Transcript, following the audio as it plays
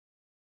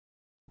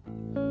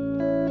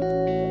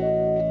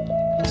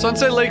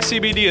Sunset Lake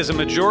CBD is a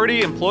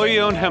majority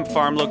employee-owned hemp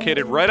farm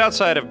located right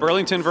outside of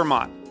Burlington,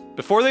 Vermont.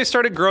 Before they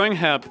started growing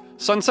hemp,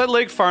 Sunset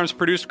Lake Farms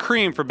produced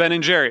cream for Ben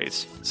 &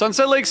 Jerry's.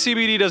 Sunset Lake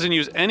CBD doesn't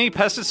use any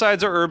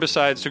pesticides or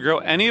herbicides to grow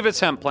any of its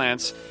hemp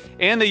plants,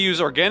 and they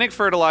use organic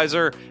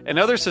fertilizer and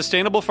other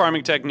sustainable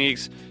farming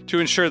techniques to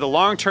ensure the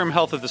long-term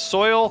health of the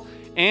soil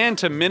and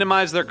to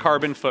minimize their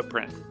carbon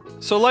footprint.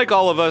 So like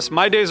all of us,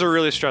 my days are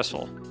really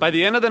stressful. By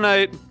the end of the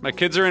night, my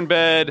kids are in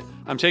bed,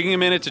 I'm taking a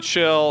minute to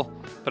chill,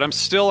 but I'm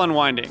still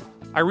unwinding.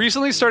 I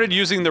recently started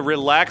using the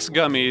Relax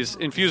gummies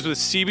infused with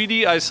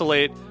CBD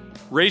isolate,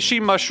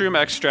 reishi mushroom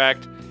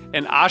extract,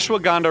 and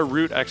ashwagandha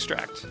root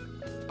extract.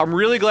 I'm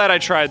really glad I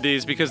tried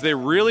these because they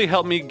really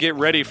helped me get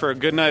ready for a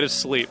good night of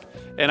sleep,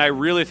 and I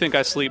really think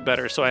I sleep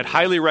better, so I'd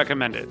highly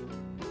recommend it.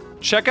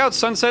 Check out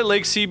Sunset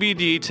Lake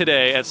CBD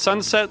today at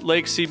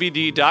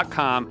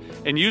sunsetlakecbd.com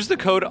and use the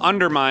code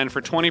UNDERMINE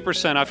for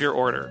 20% off your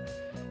order.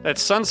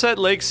 That's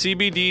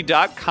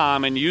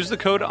sunsetlakecbd.com and use the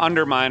code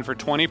UNDERMINE for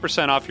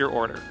 20% off your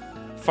order.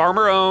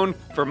 Farmer-owned,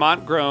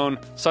 Vermont-grown,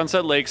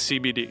 Sunset Lake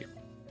CBD.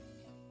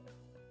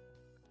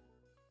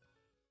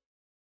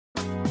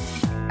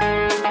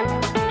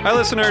 Hi,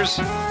 listeners.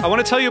 I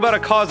want to tell you about a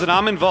cause that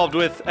I'm involved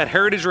with at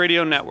Heritage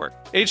Radio Network.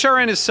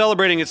 HRN is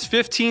celebrating its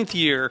 15th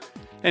year,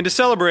 and to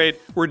celebrate,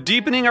 we're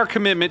deepening our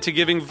commitment to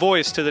giving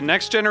voice to the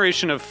next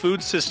generation of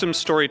food systems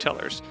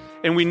storytellers,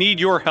 and we need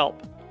your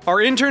help. Our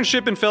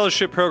internship and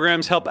fellowship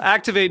programs help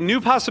activate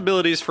new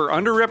possibilities for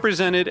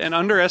underrepresented and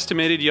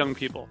underestimated young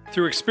people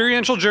through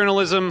experiential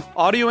journalism,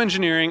 audio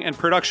engineering, and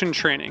production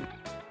training.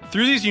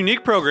 Through these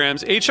unique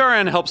programs,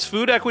 HRN helps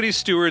food equity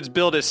stewards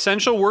build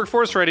essential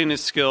workforce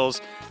readiness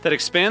skills that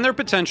expand their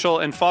potential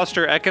and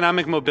foster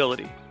economic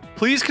mobility.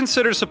 Please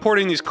consider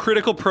supporting these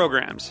critical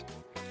programs.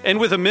 And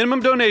with a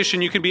minimum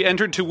donation, you can be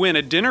entered to win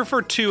a dinner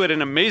for two at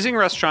an amazing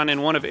restaurant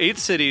in one of 8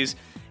 cities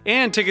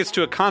and tickets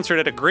to a concert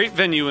at a great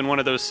venue in one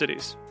of those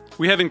cities.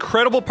 We have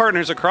incredible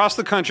partners across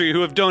the country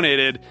who have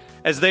donated,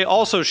 as they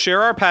also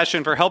share our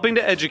passion for helping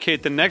to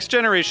educate the next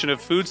generation of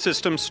food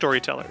systems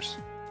storytellers.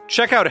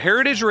 Check out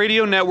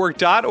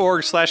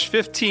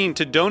heritageradionetwork.org/15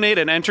 to donate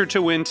and enter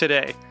to win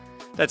today.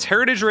 That's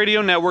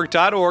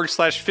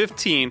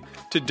heritageradionetwork.org/15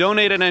 to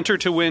donate and enter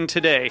to win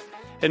today.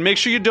 And make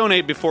sure you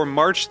donate before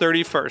March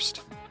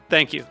 31st.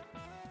 Thank you.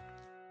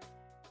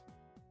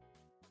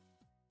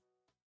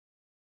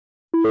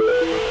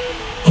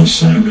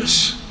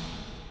 Osiris.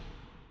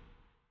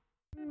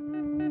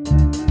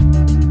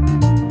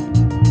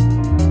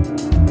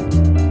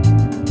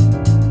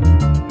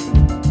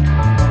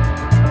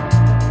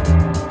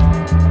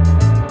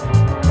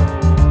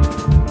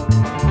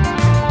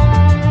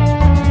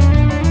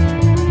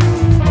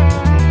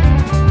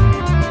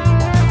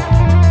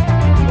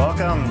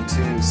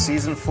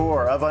 Season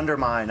 4 of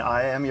Undermine.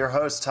 I am your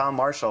host, Tom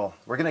Marshall.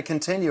 We're going to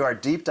continue our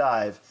deep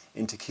dive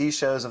into key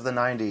shows of the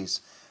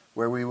 90s,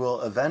 where we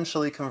will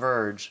eventually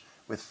converge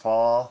with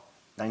fall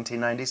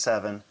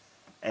 1997,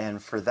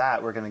 and for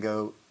that we're going to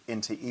go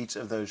into each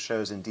of those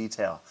shows in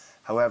detail.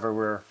 However,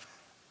 we're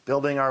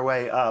building our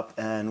way up,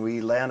 and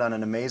we land on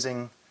an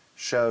amazing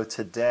show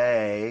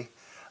today.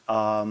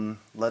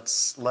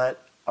 Let's let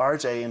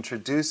RJ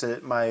introduce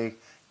it, my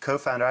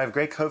co-founder. I have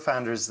great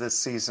co-founders this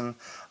season,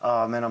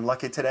 and I'm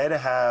lucky today to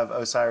have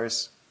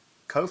Osiris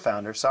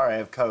co-founder. Sorry, I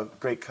have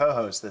great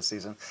co-host this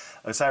season.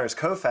 Osiris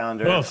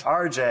co-founder,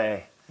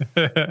 RJ.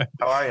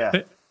 How are you?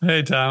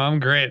 Hey, Tom.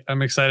 I'm great.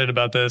 I'm excited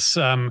about this.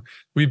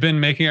 We've been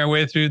making our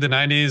way through the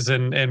 90s,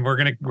 and we're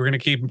gonna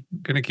keep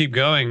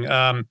going.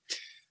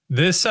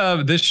 This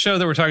show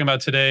that we're talking about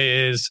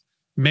today is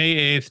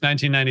May 8th,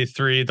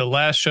 1993, the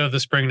last show of the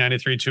Spring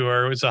 93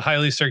 tour. It was a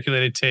highly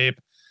circulated tape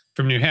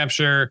from New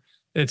Hampshire.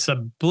 It's a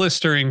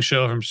blistering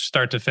show from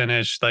start to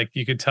finish. Like,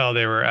 you could tell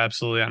they were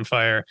absolutely on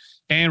fire.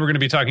 And we're going to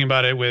be talking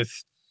about it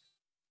with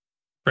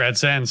Brad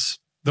Sands,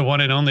 the one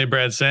and only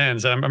Brad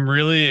Sands. I'm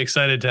really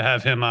excited to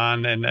have him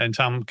on, and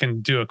Tom can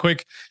do a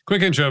quick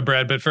intro of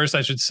Brad. But first,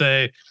 I should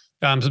say,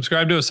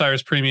 subscribe to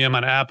Osiris Premium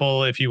on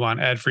Apple if you want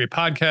ad-free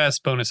podcasts,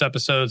 bonus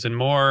episodes, and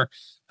more.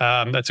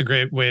 That's a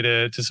great way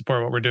to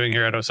support what we're doing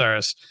here at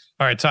Osiris.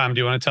 All right, Tom, do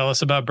you want to tell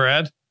us about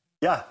Brad?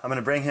 Yeah, I'm going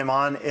to bring him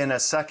on in a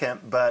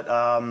second, but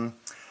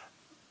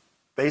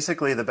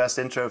basically, the best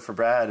intro for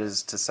Brad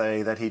is to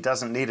say that he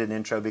doesn't need an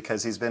intro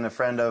because he's been a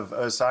friend of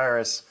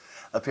Osiris,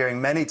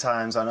 appearing many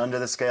times on Under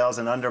the Scales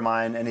and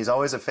Undermine, and he's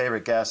always a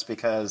favorite guest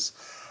because,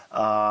 he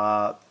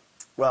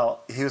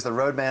was the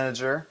road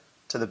manager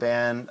to the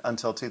band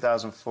until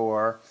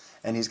 2004,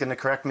 and he's going to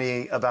correct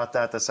me about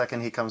that the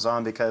second he comes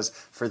on because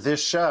for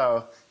this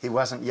show, he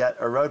wasn't yet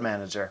a road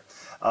manager.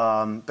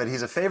 But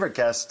he's a favorite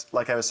guest,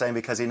 like I was saying,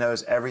 because he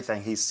knows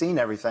everything. He's seen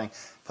everything.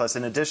 Plus,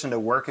 in addition to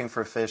working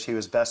for Phish, he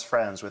was best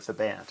friends with the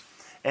band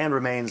and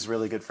remains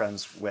really good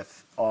friends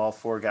with all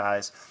 4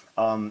 guys.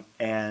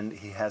 And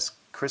he has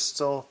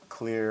crystal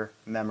clear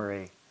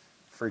memory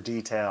for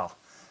detail.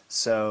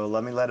 So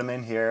let me let him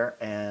in here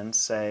and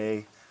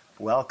say,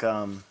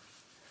 welcome,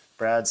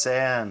 Brad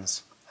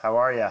Sands. How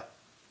are you?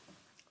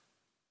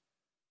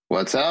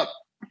 What's up?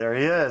 There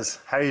he is.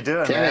 How you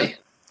doing, man?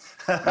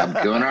 I'm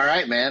doing all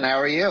right, man. How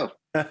are you?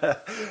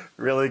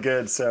 Really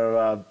good.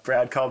 So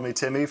Brad called me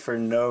Timmy for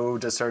no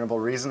discernible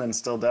reason and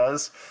still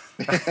does.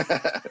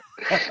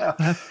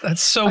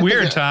 That's so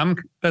weird, Tom.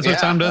 That's what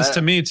Tom does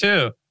to me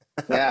too.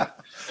 Yeah.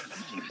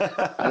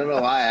 I don't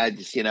know why. I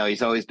just,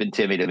 he's always been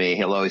Timmy to me.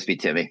 He'll always be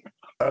Timmy.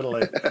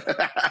 Totally.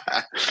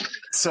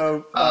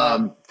 So,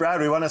 Brad,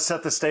 we want to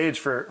set the stage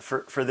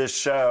for this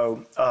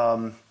show.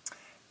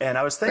 And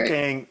I was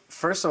thinking,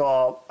 first of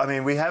all, I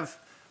mean, we have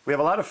a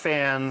lot of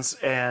fans,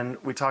 and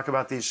we talk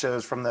about these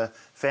shows from the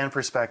fan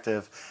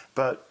perspective,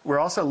 but we're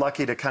also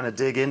lucky to kind of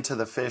dig into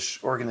the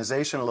Phish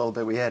organization a little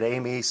bit. We had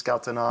Amy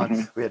Skelton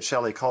on, we had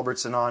Shelley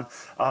Culbertson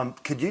on.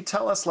 Could you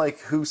tell us like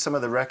who some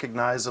of the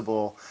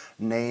recognizable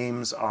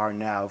names are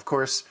now? Of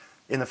course,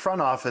 in the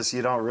front office,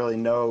 you don't really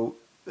know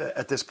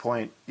at this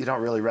point. You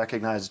don't really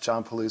recognize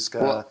John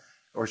Paluska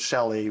or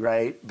Shelley,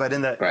 right? But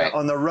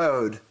on the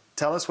road,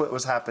 tell us what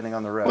was happening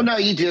on the road. Well, no,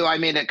 you do. I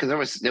mean,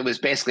 because it was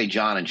basically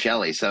John and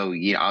Shelley, so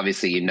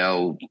obviously you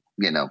know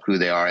who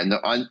they are. And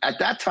at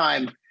that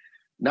time,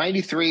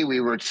 '93,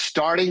 we were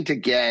starting to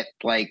get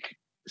like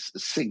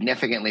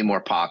significantly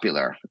more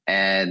popular.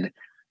 And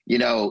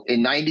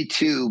in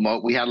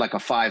 '92, we had like a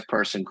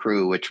 5-person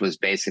crew, which was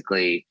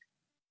basically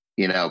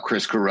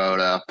Chris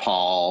Kuroda,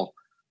 Paul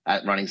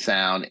at running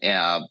sound,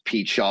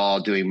 Pete Shaw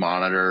doing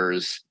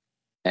monitors,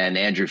 and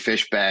Andrew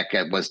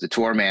Fishbeck was the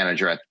tour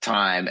manager at the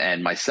time,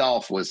 and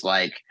myself was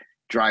like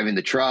driving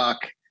the truck,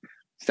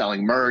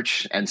 selling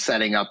merch, and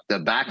setting up the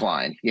back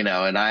line,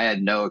 and I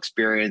had no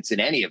experience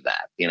in any of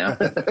that,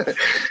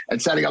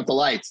 and setting up the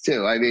lights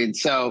too. I mean,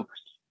 so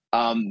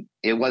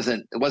it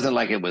wasn't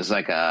like it was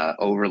like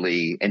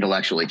overly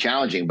intellectually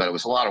challenging, but it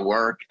was a lot of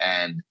work.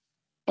 And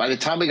by the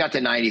time we got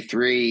to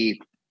 '93,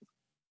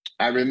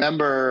 I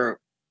remember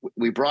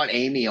we brought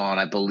Amy on,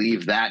 I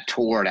believe, that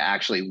tour to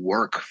actually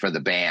work for the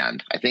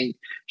band. I think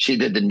she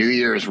did the New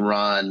Year's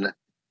run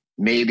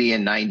maybe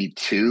in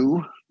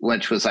 '92,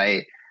 which was,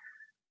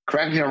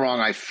 correct me if I'm wrong,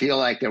 I feel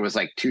like there was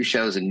like 2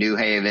 shows in New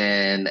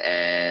Haven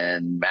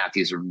and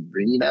Matthews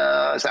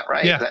Arena. Is that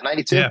right? Yeah. Is that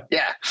 '92?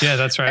 Yeah,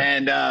 that's right.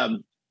 And, a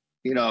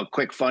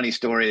quick funny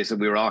story is that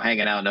we were all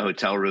hanging out in a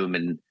hotel room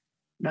in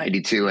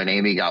 '92, and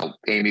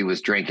Amy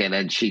was drinking,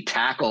 and she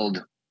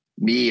tackled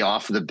me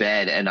off the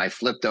bed, and I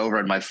flipped over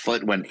and my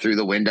foot went through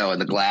the window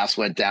and the glass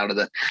went down to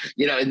the,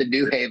 in the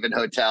New Haven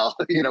hotel,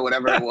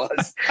 whatever it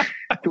was.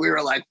 We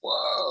were like,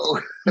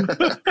 whoa.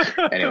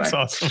 Anyway. That's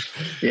awesome.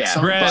 Yeah.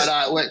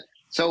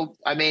 So,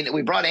 I mean,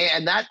 we brought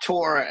and that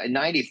tour in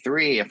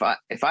 '93,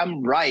 if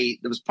I'm right,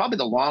 it was probably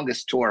the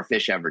longest tour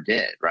Phish ever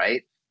did.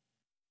 Right.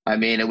 I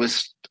mean, it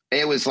was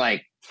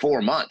like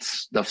 4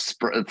 months,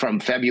 from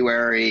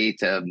February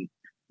to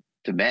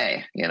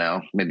May,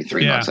 maybe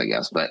 3 months, I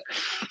guess, but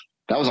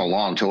that was a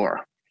long tour.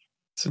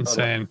 It's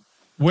insane.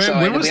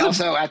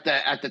 Also at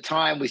the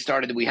time we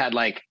had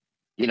like,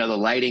 the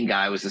lighting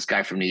guy was this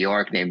guy from New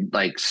York named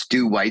like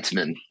Stu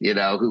Weitzman,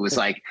 who was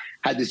like,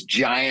 had this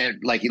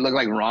giant, like he looked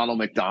like Ronald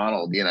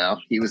McDonald,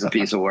 he was a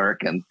piece of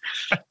work. And,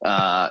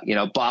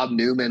 Bob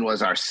Newman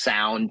was our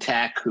sound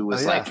tech who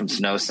was like from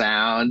Snow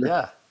Sound.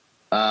 Yeah.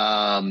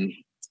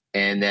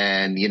 And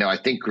then, I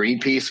think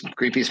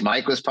Greenpeace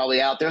Mike was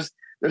probably out.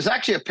 There's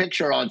actually a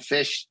picture on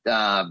Phish,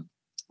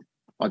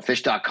 on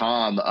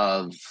Phish.com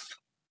of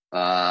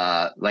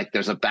like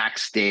there's a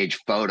backstage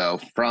photo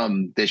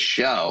from this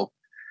show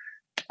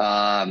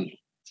that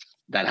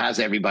has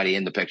everybody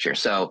in the picture.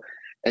 So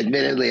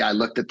admittedly, I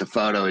looked at the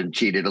photo and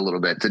cheated a little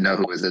bit to know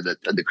who was in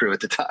the crew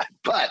at the time.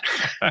 But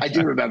I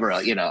do remember,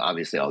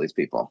 obviously all these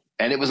people.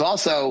 And it was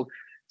also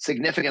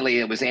significantly,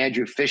 it was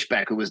Andrew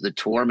Fishbeck, who was the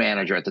tour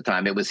manager at the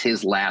time. It was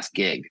his last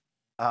gig.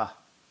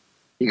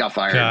 He got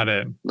fired. Got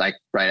it. Like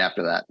right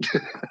after that.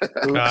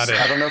 Got it.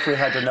 I don't know if we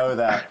had to know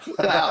that.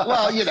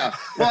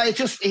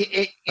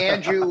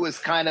 Andrew was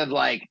kind of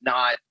like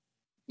not,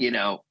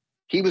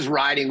 he was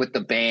riding with the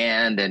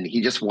band and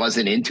he just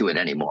wasn't into it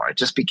anymore. It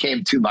just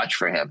became too much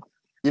for him.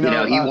 He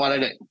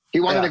wanted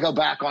to go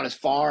back on his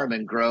farm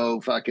and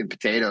grow fucking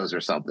potatoes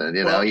or something.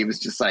 He was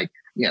just like,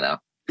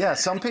 Yeah,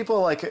 some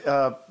people like,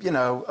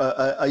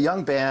 a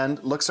young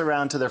band looks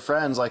around to their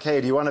friends like,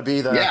 hey, do you want to be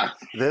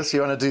this?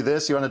 You want to do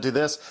this? You want to do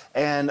this?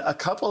 And a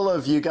couple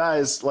of you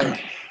guys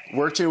like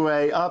worked your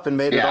way up and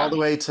made it all the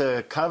way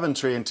to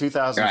Coventry in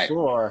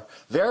 2004. Right.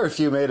 Very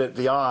few made it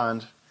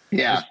beyond.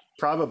 Yeah. There's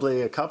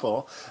probably a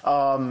couple.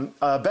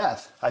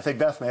 Beth, I think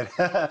Beth made it.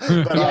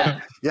 But,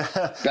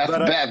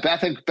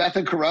 Beth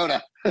and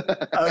Kuroda.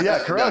 Oh yeah,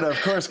 Kuroda,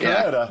 of course,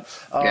 Kuroda.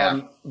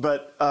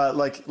 But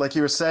like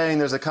you were saying,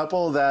 there's a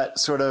couple that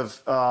sort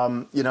of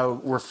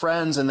were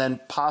friends and then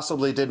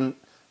possibly didn't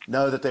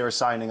know that they were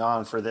signing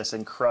on for this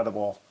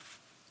incredible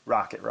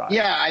rocket ride.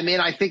 Yeah, I mean,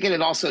 I think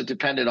it also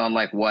depended on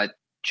like what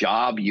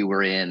job you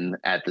were in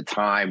at the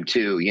time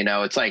too.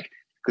 It's like,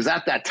 because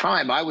at that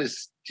time I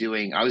was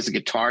a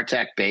guitar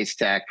tech, bass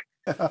tech,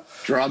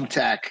 drum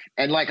tech,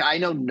 and like I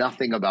know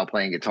nothing about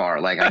playing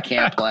guitar. Like I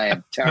can't play,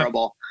 I'm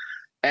terrible.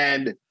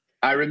 And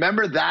I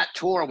remember that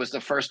tour was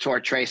the first tour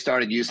Trey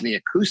started using the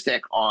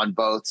acoustic on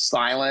both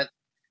Silent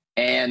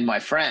and My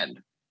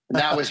Friend.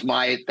 that was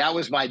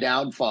my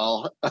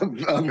downfall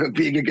of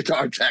being a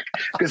guitar tech,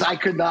 because I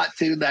could not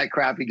tune that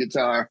crappy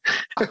guitar,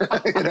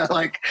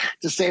 like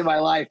to save my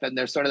life. And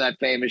there's sort of that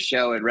famous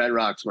show at Red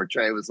Rocks where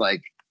Trey was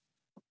like,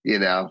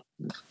 yeah.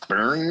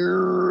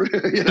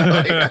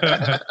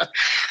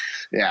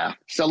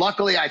 So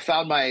luckily I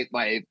found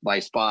my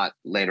spot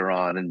later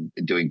on and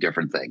doing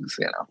different things,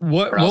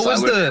 What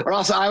was or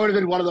else I would have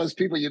been one of those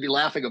people you'd be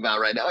laughing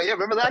about right now. Yeah.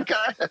 Remember that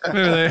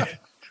guy?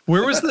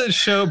 Where was the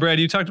show, Brad?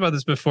 You talked about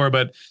this before,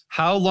 but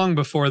how long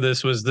before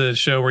this was the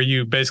show where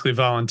you basically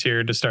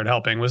volunteered to start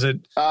helping? Was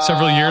it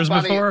several years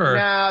before?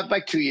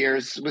 Like 2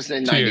 years. It was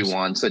in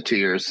 91, so 2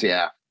 years,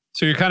 yeah.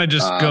 So you're kind of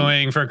just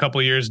going for a couple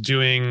of years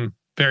doing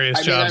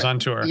various jobs on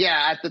tour.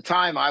 Yeah, at the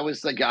time, I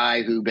was the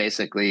guy who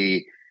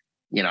basically,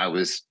 I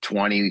was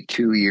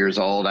 22 years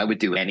old. I would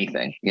do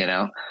anything,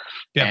 Yeah.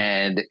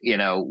 And,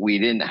 we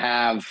didn't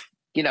have,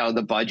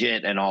 the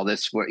budget and all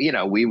this.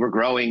 We were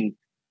growing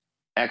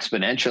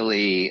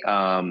exponentially,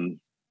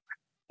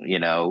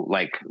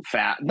 like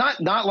fast,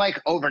 not like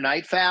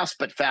overnight fast,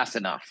 but fast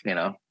enough,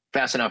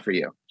 fast enough for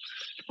you.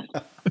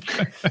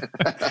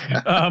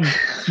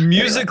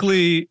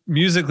 Musically,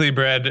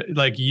 Brad,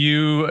 like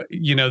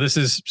this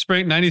is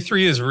spring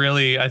 93 is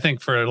really, I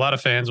think for a lot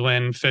of fans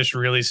when Phish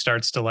really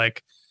starts to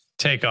like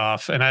take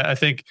off. And I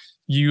think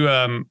you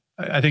and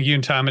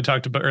Tom had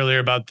talked about earlier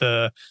about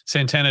the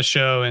Santana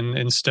show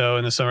in Stowe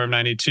in the summer of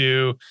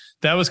 92.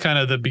 That was kind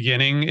of the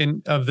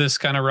beginning of this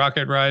kind of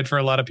rocket ride for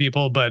a lot of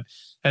people. But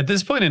at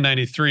this point in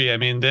 93, I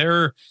mean,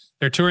 they're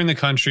touring the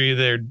country.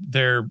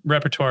 Their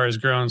repertoire has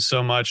grown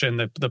so much. And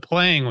the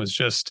playing was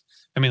just,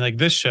 I mean, like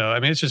this show, I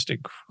mean, it's just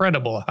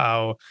incredible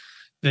how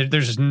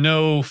there's just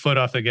no foot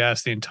off the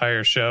gas the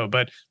entire show.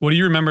 But what do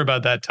you remember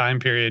about that time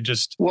period?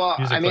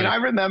 I mean, I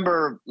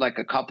remember like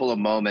a couple of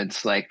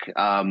moments, like,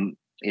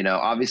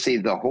 obviously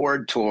the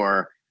Horde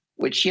tour,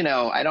 which,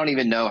 I don't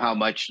even know how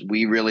much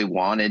we really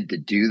wanted to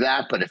do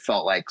that, but it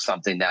felt like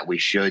something that we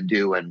should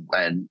do and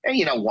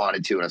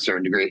wanted to in a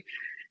certain degree.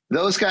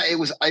 Those guys, it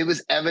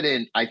was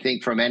evident, I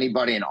think, from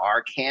anybody in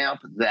our camp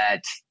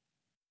that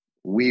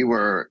we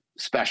were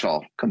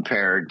special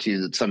compared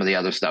to some of the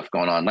other stuff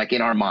going on, like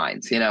in our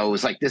minds, it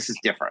was like, this is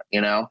different,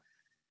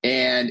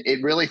 and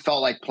it really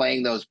felt like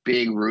playing those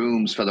big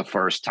rooms for the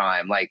first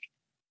time. Like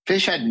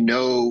Phish had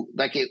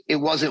it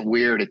wasn't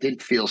weird. It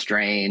didn't feel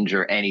strange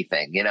or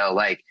anything,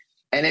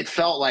 and it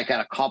felt like at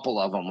a couple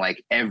of them,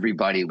 like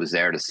everybody was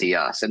there to see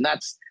us. And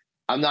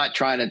I'm not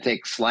trying to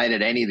take slight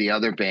at any of the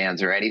other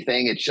bands or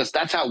anything. It's just,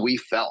 that's how we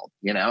felt,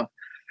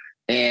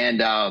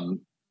 And I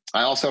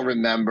also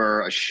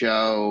remember a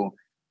show,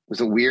 it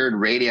was a weird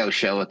radio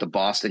show at the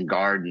Boston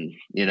Garden.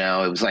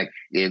 It was like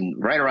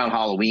right around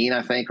Halloween,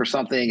 I think, or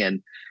something.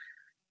 And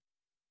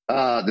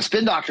the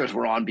Spin Doctors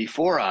were on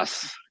before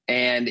us.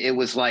 And it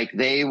was like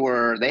they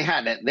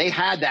had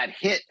that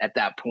hit at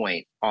that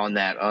point on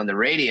the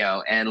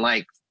radio, and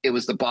like it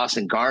was the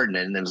Boston Garden,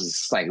 and it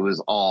was like it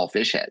was all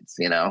Phish heads,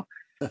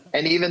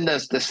 And even the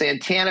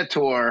Santana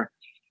tour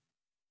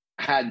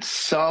had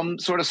some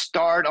sort of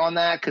start on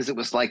that, because it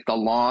was like the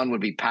lawn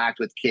would be packed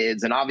with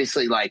kids, and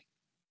obviously like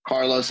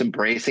Carlos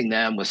embracing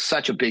them was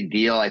such a big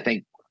deal. I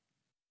think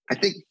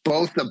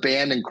both the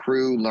band and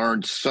crew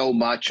learned so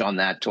much on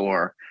that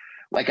tour.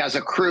 Like as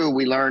a crew,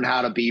 we learned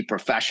how to be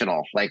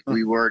professional. Like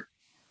we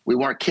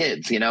weren't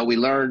kids, we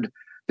learned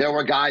there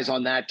were guys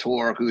on that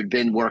tour who had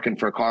been working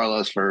for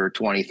Carlos for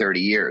 20, 30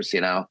 years,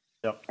 Yep.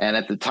 And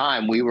at the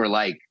time we were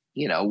like,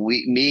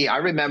 I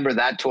remember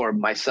that tour,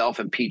 myself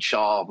and Pete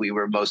Shaw, we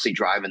were mostly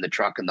driving the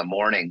truck in the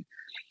morning,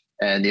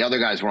 and the other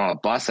guys were on a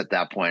bus at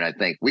that point. I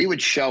think we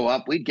would show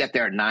up, we'd get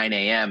there at 9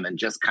 a.m. and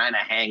just kind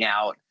of hang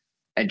out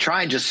and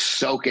try and just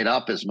soak it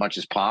up as much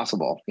as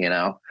possible,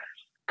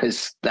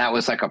 because that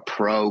was like a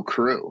pro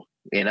crew,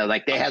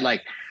 like they had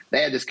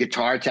this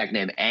guitar tech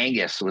named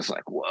Angus. Was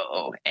like,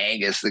 whoa,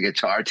 Angus, the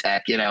guitar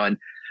tech, and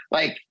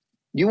like,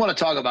 you want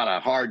to talk about a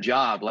hard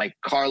job, like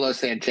Carlos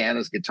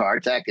Santana's guitar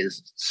tech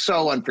is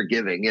so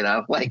unforgiving,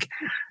 like,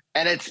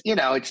 and it's,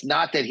 it's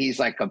not that he's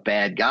like a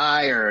bad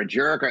guy or a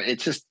jerk, or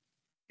it's just,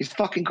 he's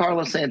fucking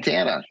Carlos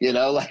Santana,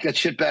 like that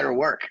shit better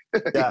work.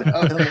 Yeah.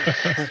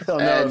 He'll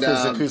know if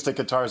his acoustic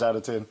guitar's out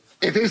of tune.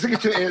 If he's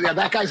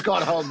that guy's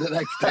gone home the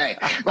next day.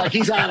 Like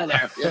he's out of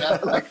there,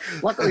 like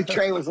luckily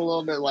Trey was a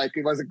little bit like,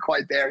 he wasn't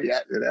quite there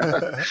yet,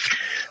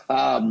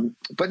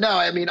 But no,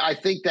 I mean, I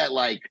think that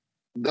like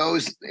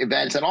those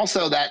events, and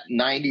also that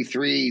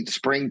 93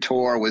 spring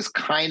tour was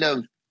kind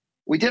of,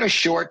 we did a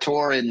short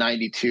tour in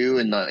 92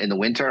 in the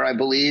winter, I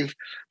believe,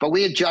 but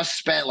we had just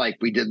spent, like,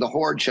 we did the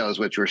Horde shows,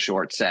 which were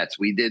short sets.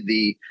 We did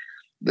the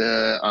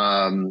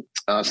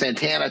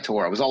Santana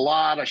tour. It was a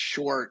lot of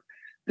short.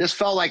 This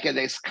felt like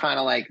it's kind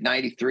of like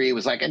 93. It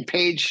was like, and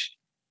Page,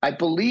 I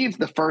believe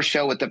the first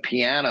show with the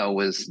piano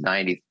was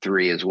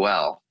 93 as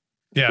well.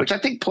 Yeah. Which I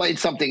think played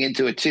something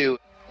into it too.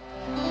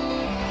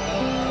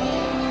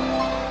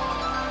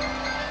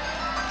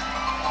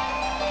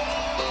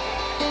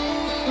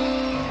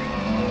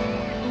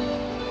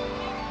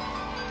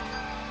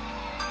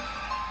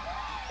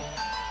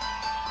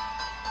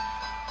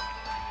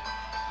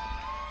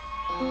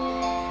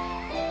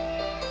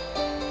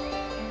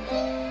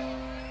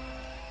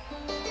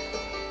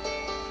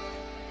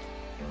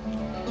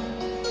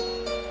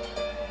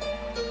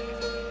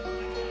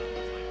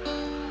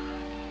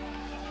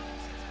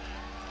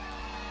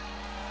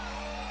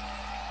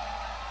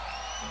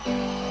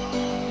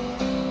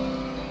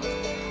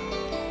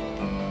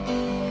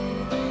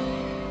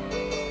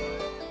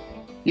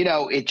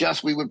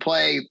 we would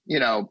play,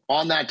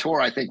 on that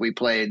tour. I think we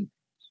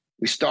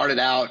started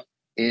out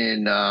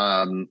in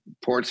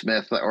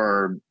Portsmouth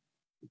or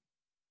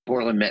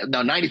Portland.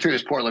 No, 93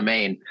 was Portland,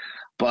 Maine.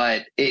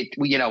 But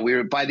we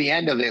were, by the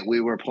end of it,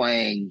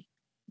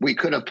 we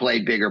could have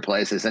played bigger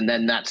places. And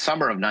then that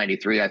summer of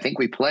 93, I think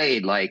we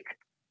played like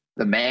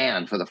the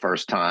Man for the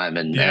first time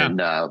and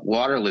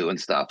Waterloo and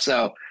stuff.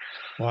 So,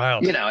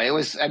 wild. It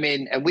was, and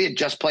we had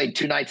just played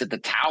 2 nights at the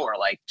Tower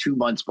like 2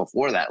 months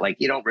before that. Like,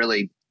 you don't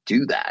really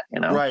do that,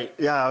 Right.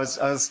 Yeah. I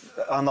was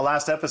on the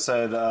last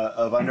episode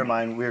of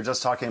Undermine. We were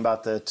just talking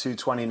about the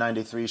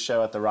 2/20/93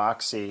 show at the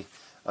Roxy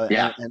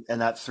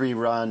and that 3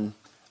 run.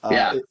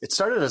 It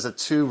started as a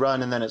 2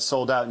 run and then it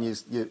sold out and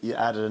you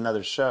added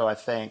another show, I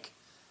think,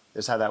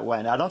 is how that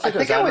went. I don't think it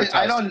was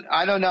advertised.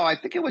 I don't know. I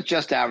think it was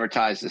just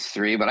advertised as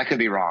 3, but I could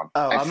be wrong.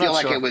 I feel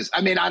like it was.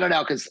 I don't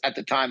know, because at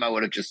the time I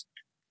would have just,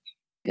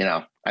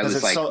 I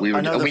was like, we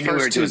knew we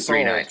were doing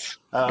 3 nights.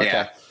 Oh, okay.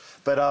 Yeah.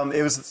 But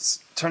it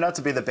turned out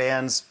to be the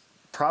band's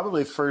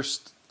probably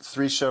first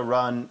 3-show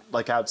run,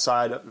 like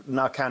outside,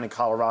 not counting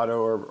Colorado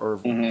or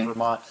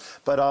Vermont.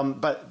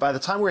 But by the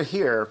time we're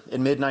here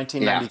in mid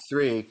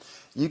 1993,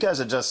 you guys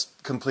had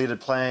just completed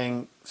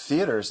playing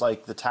theaters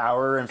like the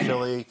Tower in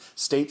Philly,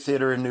 State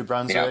Theater in New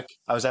Brunswick.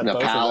 I was at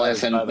both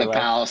Palace of those. The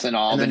Palace in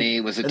Albany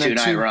was a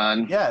 2-night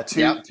run. Yeah,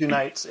 two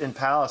nights in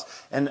Palace.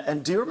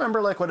 And do you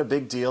remember like what a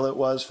big deal it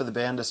was for the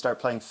band to start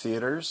playing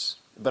theaters,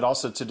 but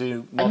also to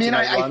do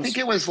multi-night runs? I think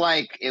it was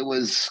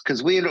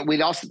because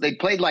they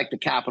played like the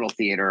Capitol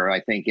Theater,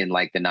 I think, in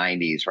like the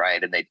 90s,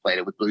 right? And they played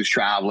it with Blues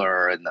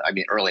Traveler and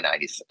early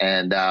 90s.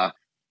 And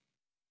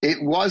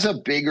it was a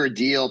bigger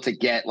deal to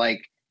get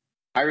like,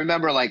 I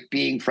remember like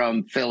being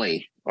from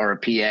Philly or a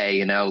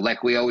PA, like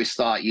you always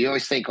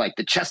think like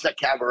the Chestnut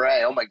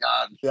Cabaret, oh my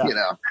God,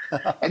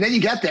 and then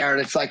you get there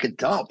and it's like a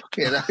dump,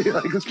 you're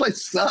like, this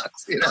place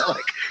sucks,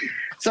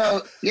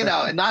 so,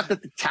 and not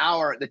that the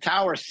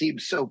tower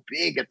seemed so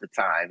big at the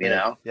time,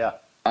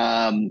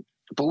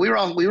 but we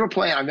were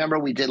playing, I remember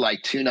we did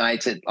like 2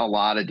 nights at a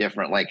lot of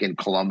different, like in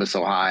Columbus,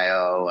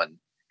 Ohio. And,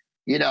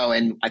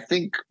 and I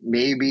think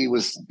maybe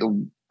was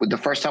the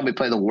first time we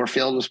played the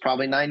Warfield was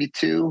probably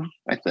 92,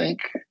 I think,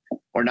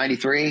 or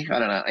 93. I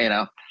don't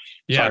know,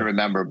 trying to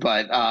remember.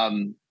 But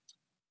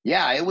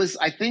it was,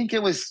 I think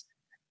it was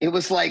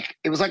like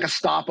a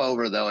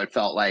stopover though. It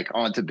felt like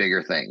onto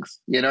bigger things.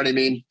 You know what I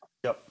mean?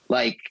 Yep.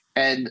 Like,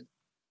 and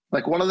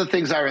like one of the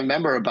things I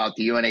remember about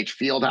the UNH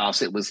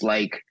Fieldhouse, it was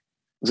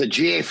a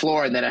GA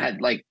floor. And then it had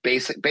like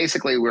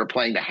basically we were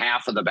playing the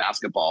half of the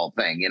basketball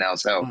thing,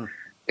 so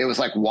it was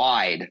like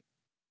wide.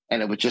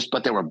 And it was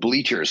but there were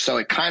bleachers. So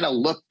it kind of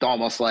looked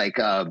almost like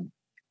a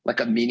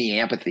mini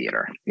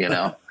amphitheater,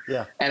 Yeah.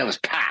 And it was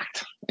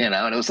packed, and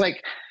it was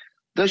like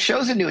those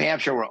shows in New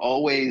Hampshire were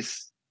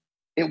always,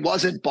 it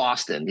wasn't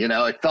Boston,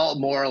 it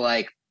felt more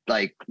like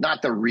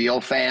not the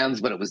real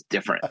fans, but it was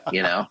different,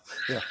 Yeah.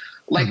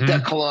 Like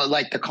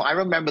I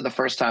remember the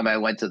first time I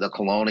went to the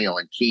Colonial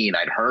in Keene,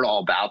 I'd heard all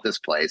about this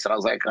place and I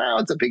was like, oh,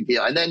 it's a big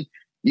deal. And then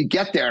you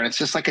get there and it's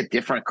just like a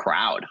different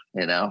crowd,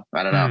 I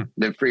don't know.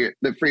 Live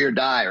free or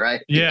die,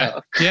 right? Yeah.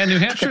 Yeah. New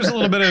Hampshire's a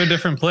little bit of a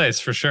different place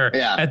for sure.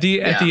 Yeah. At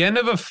the end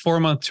of a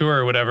 4-month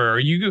tour or whatever,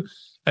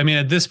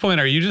 at this point,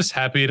 are you just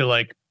happy to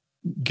like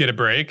get a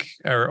break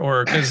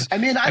or because I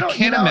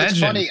can't imagine. It's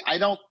funny. I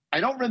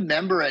don't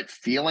remember it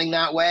feeling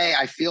that way.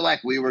 I feel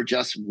like we were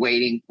just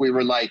waiting. We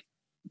were like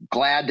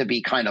glad to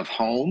be kind of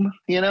home,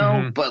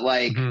 but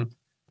like,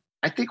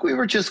 I think we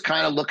were just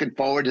kind of looking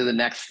forward to the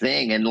next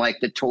thing. And like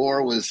the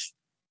tour was,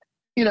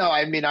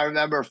 I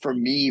remember for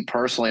me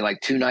personally,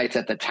 like 2 nights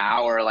at the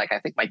Tower, like I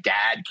think my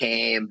dad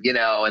came,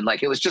 and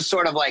like it was just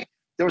sort of like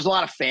there was a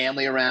lot of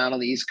family around on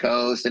the East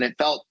Coast, and it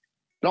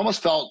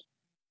almost felt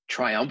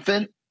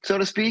triumphant, so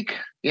to speak,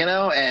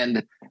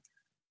 and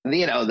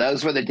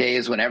those were the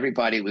days when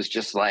everybody was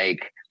just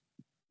like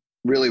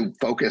really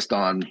focused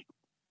on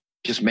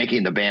just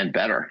making the band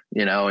better,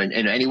 and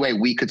in any way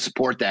we could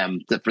support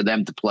them for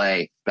them to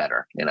play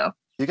better,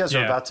 You guys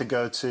are about to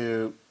go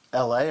to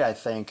LA, I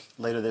think,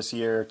 later this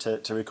year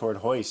to record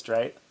Hoist,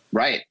 right?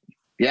 Right.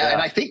 Yeah. And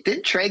I think,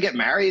 didn't Trey get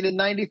married in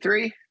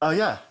 93? Oh,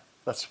 yeah.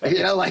 That's right.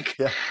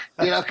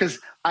 Because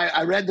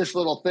I read this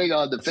little thing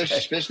on the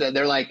Fishman.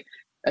 They're like,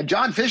 and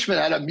John Fishman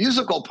had a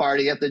musical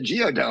party at the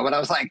Geodome. And I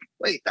was like,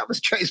 wait, that was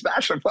Trey's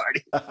bachelor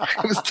party.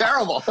 It was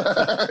terrible.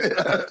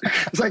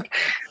 It's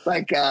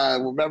like,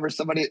 remember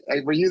somebody,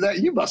 were you there?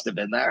 You must have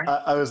been there.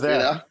 I was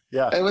there.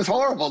 Yeah. It was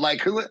horrible. Like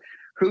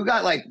who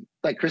got like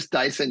Chris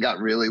Dyson got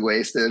really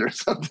wasted or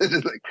something.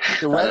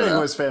 The wedding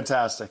was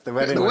fantastic. The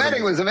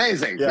wedding was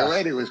amazing. Yeah. The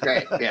wedding was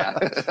great. Yeah.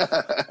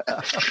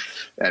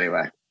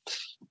 Anyway,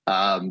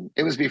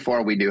 it was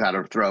before we knew how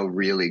to throw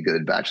really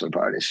good bachelor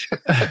parties.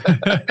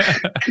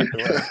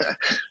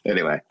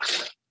 Anyway,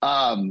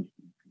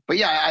 but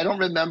yeah, I don't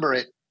remember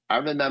it. I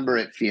remember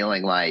it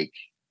feeling like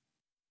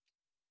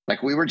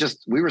we were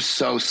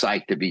so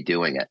psyched to be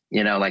doing it.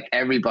 Like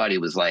everybody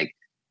was like,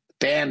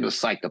 band was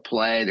psyched to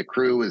play. The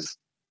crew was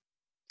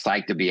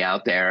psyched to be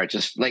out there. It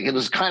just like, it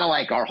was kind of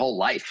like our whole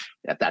life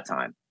at that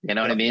time. You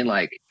know what I mean?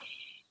 Like,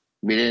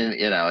 We didn't,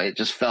 it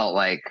just felt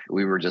like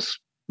we were just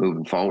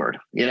moving forward,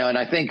 and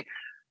I think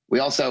we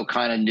also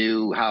kind of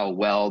knew how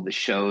well the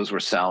shows were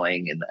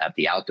selling at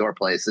the outdoor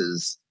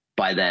places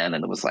by then.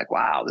 And it was like,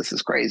 wow, this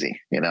is crazy,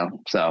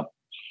 So,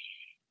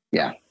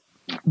 yeah.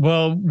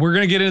 Well, we're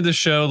going to get into the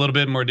show a little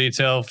bit more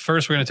detail.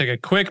 First, we're going to take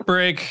a quick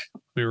break.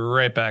 We'll be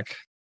right back.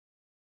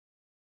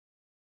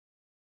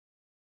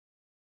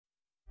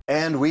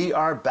 And we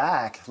are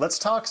back. Let's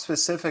talk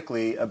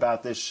specifically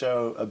about this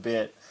show a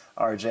bit,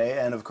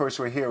 RJ. And of course,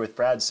 we're here with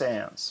Brad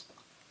Sands.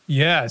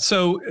 Yeah.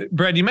 So,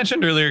 Brad, you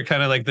mentioned earlier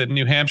kind of like the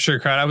New Hampshire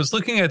crowd. I was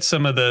looking at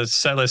some of the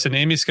set lists, and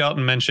Amy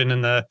Skelton mentioned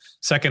in the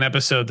second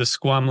episode the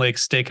Squam Lake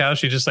Steakhouse.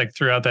 She just like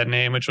threw out that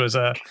name, which was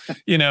a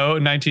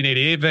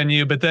 1988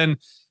 venue. But then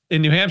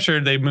in New Hampshire,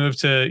 they moved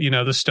to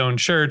the Stone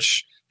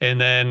Church, and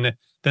then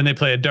they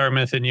play at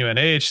Dartmouth and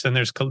UNH. Then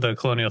there's the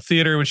Colonial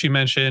Theater, which you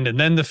mentioned, and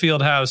then the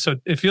Field House. So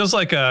it feels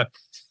like a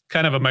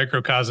kind of a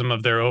microcosm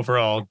of their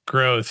overall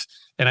growth.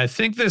 And I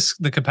think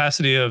the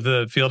capacity of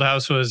the Field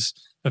House was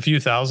a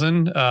few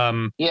thousand.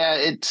 Yeah,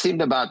 it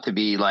seemed about to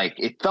be like,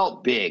 it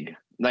felt big,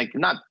 like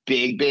not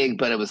big,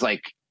 but it was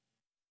like,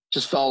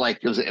 just felt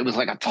like it was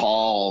like a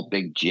tall,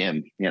 big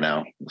gym,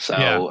 So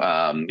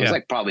it was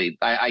like probably,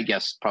 I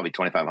guess probably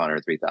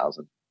 2,500,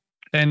 3,000.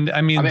 And I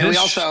mean, we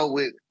also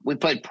we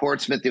played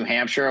Portsmouth, New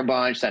Hampshire a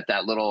bunch at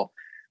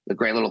the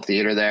great little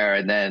theater there,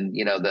 and then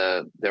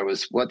there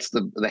was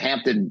the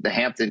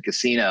Hampton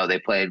Casino. They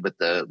played with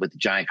the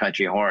Giant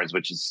Country Horns,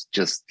 which is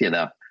just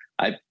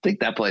I think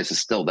that place is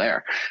still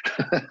there.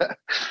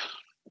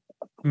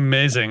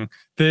 Amazing.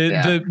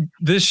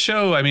 This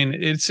show, I mean,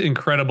 it's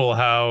incredible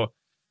how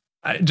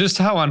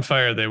on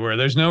fire they were.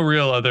 There's no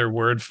real other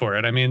word for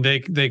it. I mean,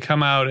 they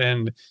come out,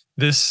 and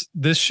this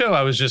show,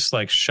 I was just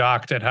like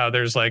shocked at how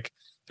there's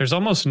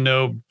almost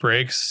no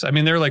breaks. I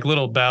mean, they're like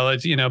little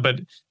ballads, but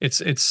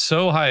it's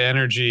so high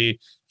energy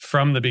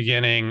from the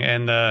beginning,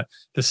 and the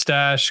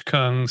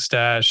Kung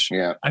stash.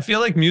 Yeah. I feel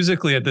like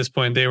musically at this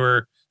point, they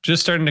were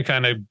just starting to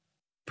kind of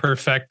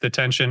perfect the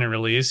tension and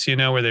release,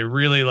 where they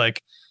really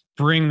like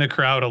bring the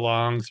crowd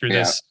along through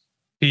this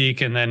peak,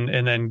 and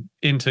then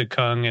into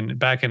Kung and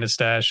back into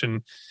stash.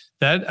 And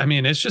that, I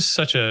mean, it's just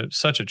such a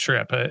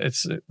trip.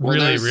 It's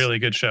really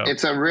good show.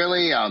 It's a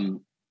really,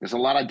 there's a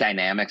lot of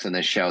dynamics in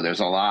this show. There's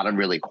a lot of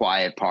really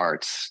quiet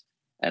parts,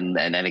 and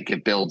then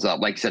it builds up,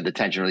 like you said, the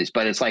tension release.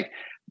 But it's like,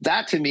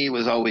 that to me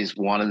was always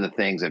one of the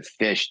things that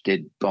Phish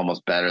did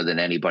almost better than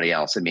anybody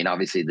else. I mean,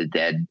 obviously the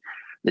Dead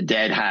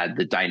had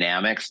the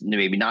dynamics,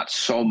 maybe not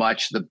so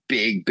much the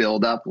big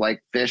buildup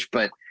like Phish,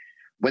 but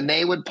when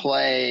they would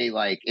play,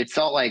 like, it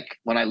felt like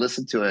when I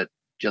listened to it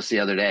just the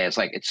other day, it's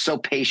like, it's so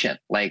patient.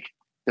 Like,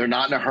 they're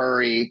not in a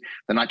hurry.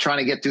 They're not trying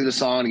to get through the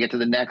song to get to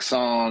the next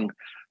song.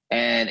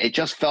 And it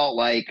just felt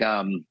like,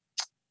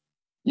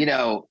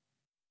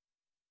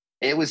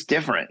 it was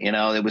different,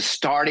 it was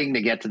starting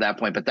to get to that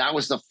point, but that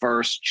was the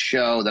first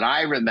show that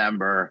I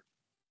remember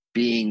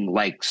being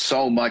like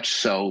so much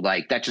so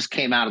like that just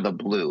came out of the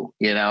blue,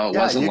 it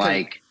wasn't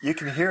you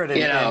can hear it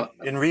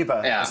in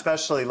Reba,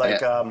 especially like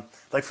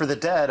for the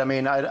Dead. I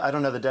mean, I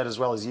don't know the Dead as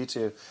well as you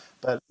two,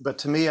 but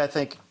to me, I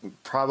think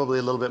probably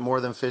a little bit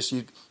more than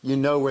Phish, you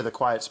know where the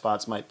quiet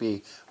spots might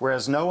be,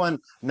 whereas no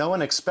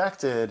one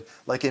expected,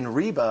 like in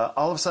Reba,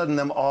 all of a sudden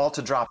them all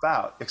to drop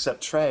out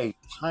except Trey,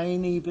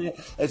 tiny bit.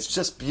 It's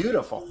just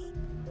beautiful.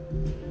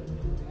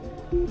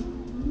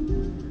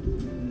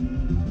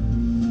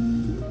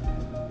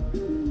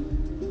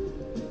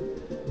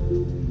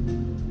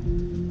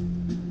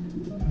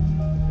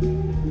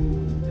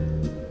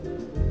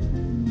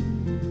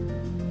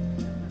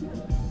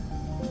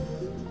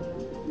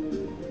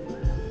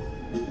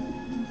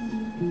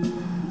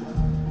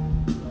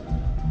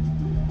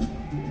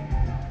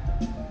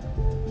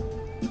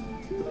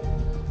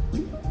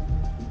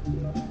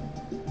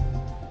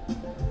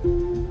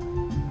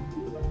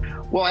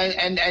 Well,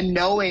 and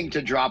knowing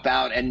to drop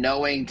out and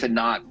knowing to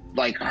not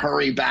like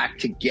hurry back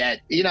to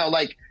get,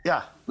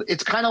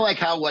 it's kind of like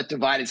how What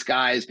Divided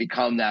Sky has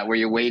become, that where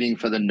you're waiting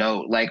for the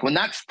note. Like when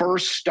that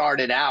first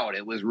started out,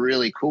 it was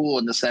really cool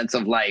in the sense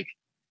of like,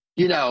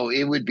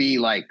 it would be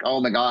like,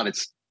 oh my God,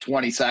 it's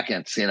 20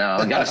 seconds,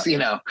 I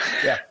gotta,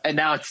 and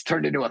now it's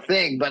turned into a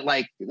thing. But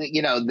like,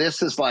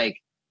 this is like,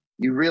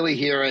 you really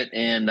hear it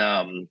in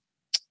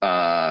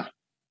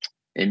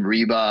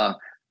Reba.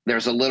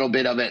 There's a little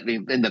bit of it,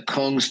 and the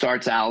Kung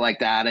starts out like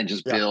that and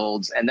just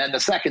builds. And then the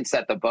second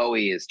set, the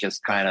Bowie, is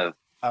just kind of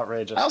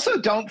outrageous.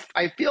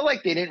 I feel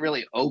like they didn't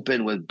really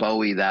open with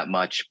Bowie that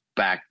much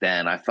back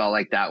then. I felt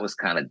like that was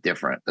kind of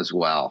different as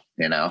well,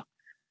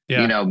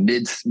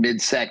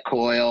 mid-set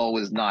Coil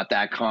was not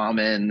that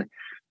common.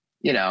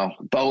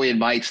 Bowie and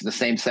Mike's in the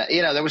same set.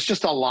 There was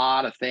just a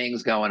lot of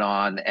things going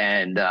on.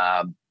 And,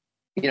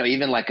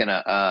 even like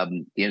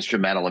the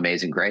instrumental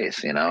Amazing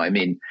Grace, I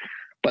mean,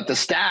 but the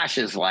Stash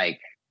is like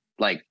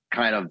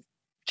kind of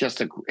just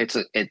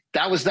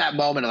that was that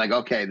moment of like,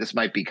 okay, this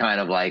might be kind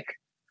of like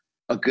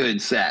a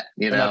good set,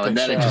 and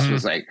then it just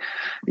was like,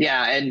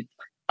 and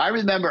I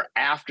remember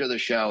after the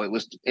show, it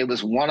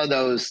was one of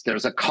those,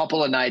 there's a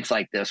couple of nights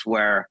like this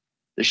where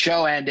the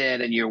show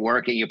ended and you're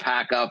working, you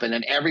pack up, and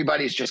then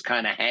everybody's just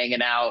kind of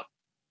hanging out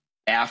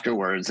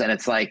afterwards. And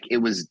it's like, it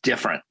was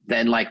different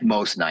than like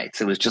most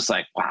nights. It was just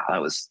like, wow,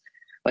 that was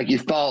like, you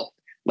felt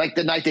like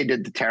the night they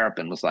did the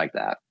Terrapin was like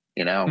that,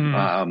 you know.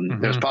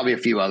 There's probably a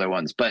few other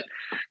ones, but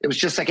it was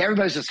just like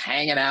everybody's just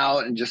hanging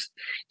out, and just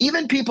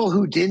even people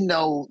who didn't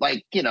know,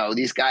 like, you know,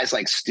 these guys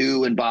like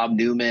Stu and Bob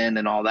Newman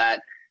and all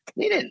that,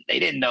 they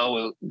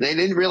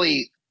didn't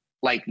really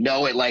like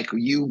know it like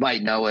you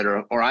might know it,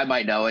 or I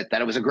might know it,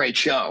 that it was a great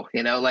show,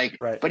 you know, like,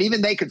 right. But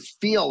even they could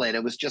feel it.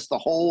 It was just the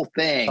whole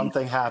thing.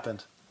 Something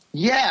happened.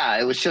 Yeah,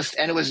 it was just,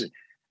 and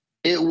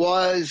it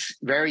was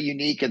very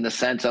unique in the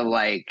sense of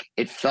like,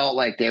 it felt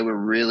like they were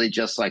really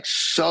just like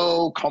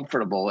so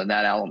comfortable in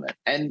that element.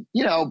 And,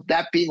 you know,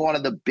 that being one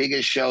of the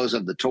biggest shows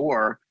of the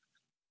tour,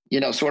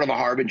 you know, sort of a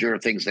harbinger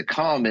of things to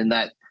come, in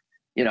that,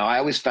 you know, I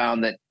always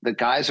found that the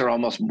guys are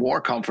almost more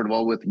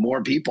comfortable with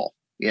more people,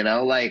 you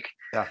know, like,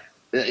 yeah.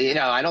 You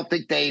know, I don't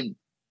think they,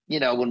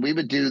 you know, when we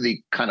would do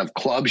the kind of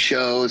club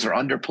shows or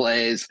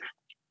underplays,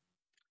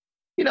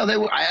 you know,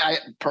 I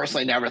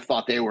personally never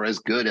thought they were as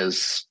good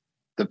as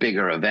the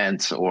bigger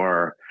events,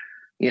 or,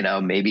 you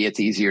know, maybe it's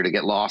easier to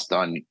get lost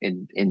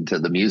into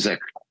the music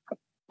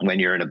when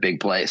you're in a big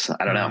place.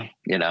 I don't know,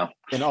 you know.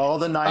 In all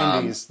the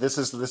 90s, this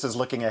is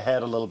looking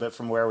ahead a little bit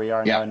from where we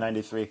are now in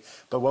 93.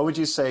 But what would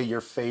you say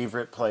your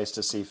favorite place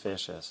to see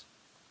Phish is?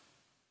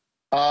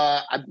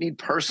 I mean,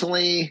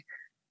 personally,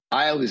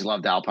 I always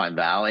loved Alpine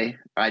Valley.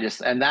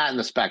 And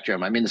the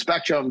Spectrum. I mean, the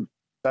Spectrum.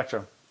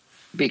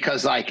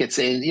 Because like it's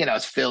in, you know,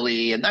 it's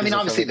Philly, and I mean,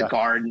 obviously the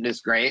Garden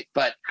is great,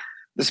 but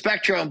the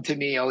Spectrum to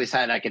me always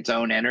had like its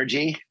own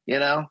energy, you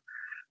know.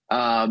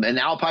 And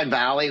Alpine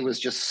Valley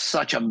was just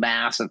such a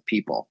mass of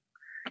people.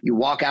 You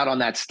walk out on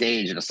that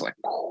stage and it's like,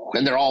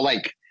 and they're all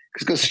like,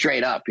 it goes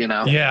straight up, you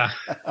know. Yeah.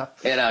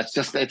 You know,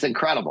 it's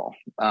incredible.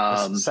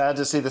 It's sad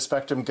to see the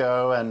Spectrum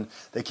go, and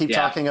they keep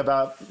talking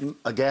about,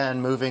 again,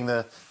 moving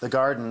the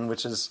Garden,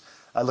 which is,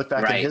 I look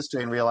back in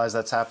history and realize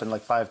that's happened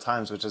like 5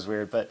 times, which is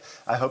weird, but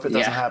I hope it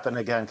doesn't happen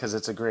again, because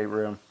it's a great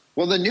room.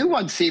 Well, the new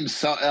one seems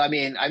so, I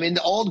mean,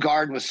 the old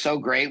Garden was so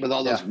great with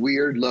all those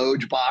weird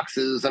Loge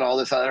boxes and all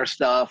this other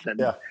stuff. And,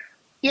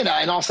 you know,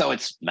 and also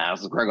it's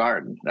Madison Square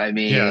Garden. I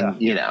mean,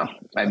 you know,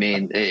 I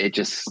mean, it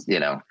just, you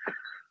know,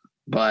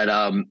 but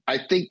I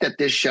think that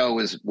this show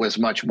was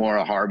much more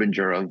a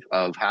harbinger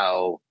of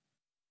how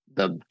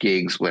the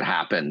gigs would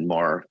happen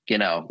more, you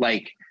know,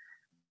 like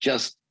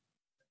just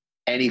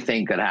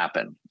anything could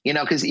happen, you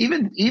know, because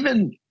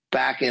even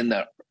back in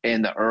the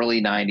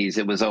early 90s,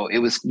 it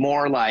was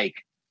more like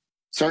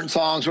certain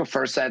songs were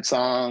first set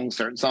songs,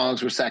 certain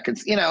songs were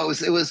seconds, you know,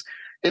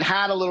 it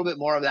had a little bit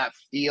more of that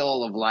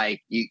feel of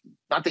like,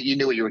 not that you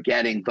knew what you were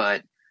getting,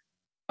 but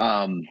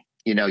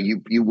you know,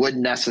 you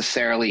wouldn't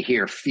necessarily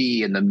hear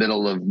Fee in the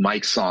middle of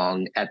Mike's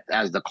song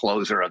as the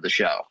closer of the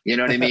show. You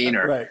know what I mean?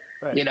 Or,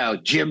 right. You know,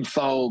 Jim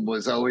Foam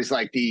was always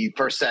like the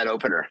first set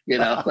opener, you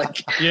know,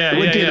 like it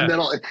would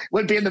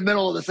be in the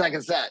middle of the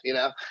second set, you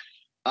know?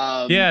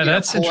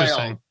 That's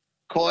interesting.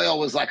 Coil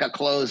was like a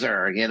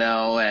closer, you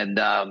know, and,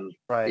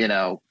 you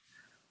know,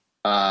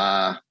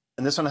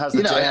 and this one has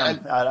the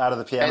jam out of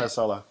the piano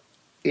solo.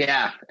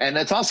 Yeah. And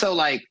it's also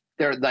like,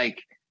 they're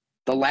like,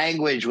 the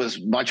language was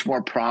much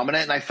more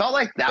prominent. And I felt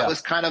like that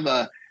was kind of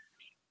a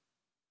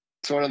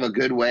sort of a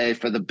good way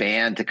for the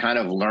band to kind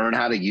of learn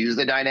how to use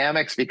the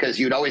dynamics, because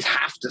you'd always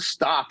have to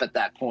stop at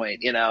that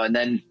point, you know, and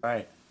then,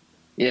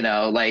 you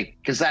know, like,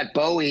 cause that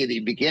Bowie, the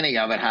beginning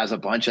of it has a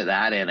bunch of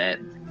that in it.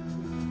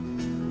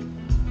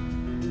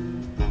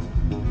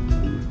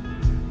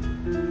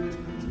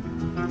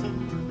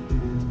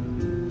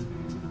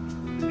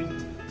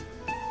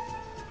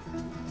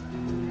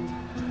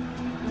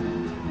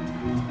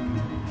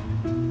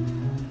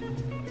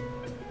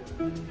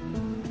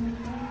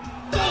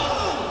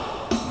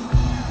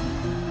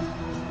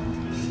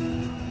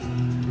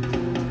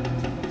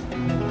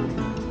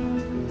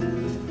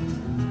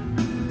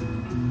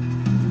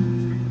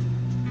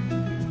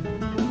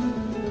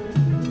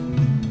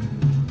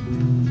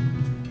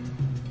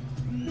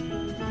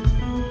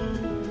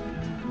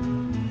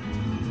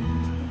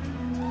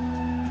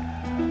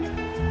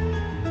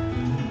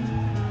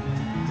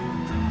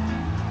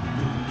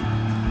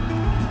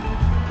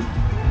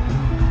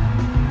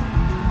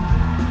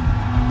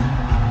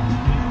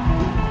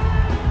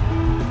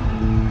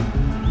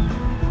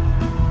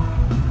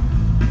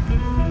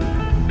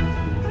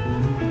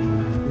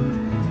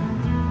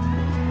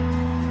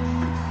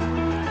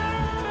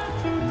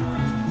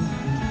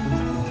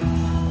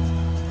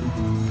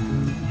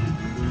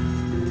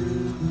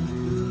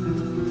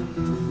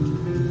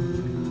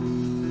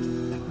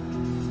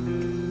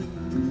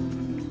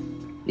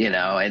 You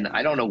know, and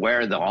I don't know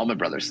where the Allman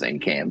Brothers thing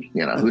came,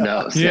 you know, who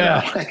knows?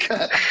 Yeah. You know? Like,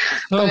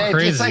 so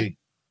crazy. It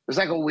was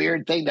like a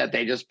weird thing that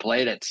they just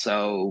played it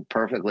so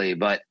perfectly,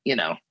 but you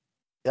know,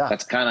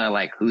 that's kind of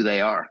like who they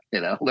are, you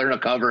know, learn a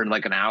cover in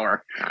like an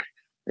hour,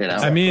 you know,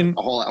 I mean,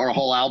 a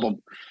whole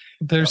album.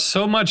 There's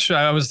so much,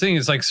 I was thinking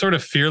it's like sort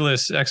of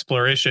fearless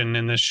exploration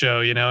in this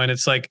show, you know, and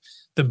it's like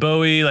the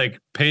Bowie, like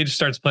Page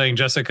starts playing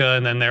Jessica,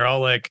 and then they're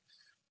all like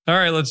all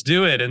right, let's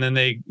do it. And then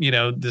they,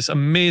 this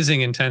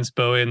amazing intense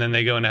Bowie, and then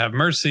they go into Have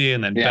Mercy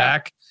and then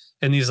back,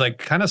 and these like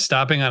kind of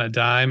stopping on a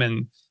dime.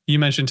 And you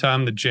mentioned,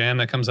 Tom, the jam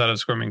that comes out of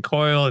Squirming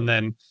Coil, and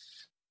then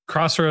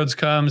Crossroads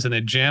comes and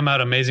they jam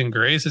out Amazing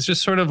Grace. It's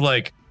just sort of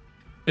like,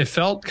 it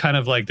felt kind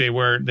of like they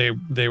were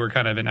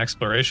kind of in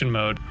exploration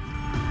mode.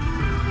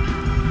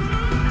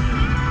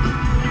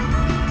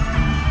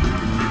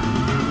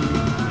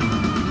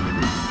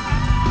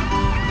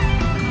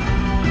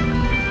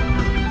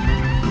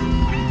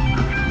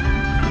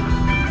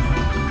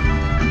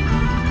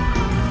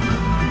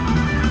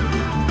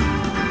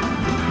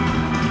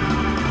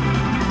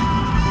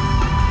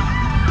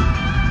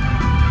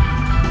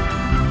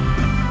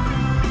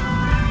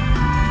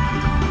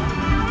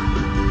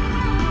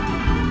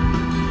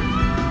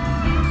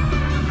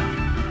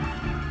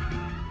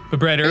 But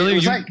Brad, earlier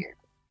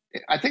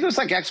I think it was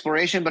like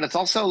exploration, but it's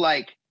also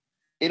like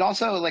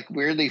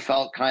weirdly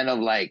felt kind of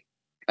like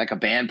a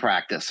band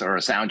practice or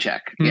a sound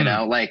check,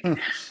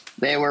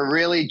 they were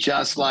really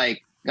just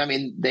like, I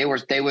mean, they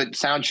would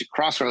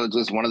Crossroads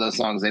was one of those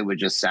songs they would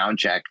just sound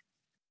check,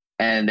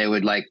 and they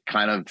would like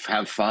kind of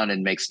have fun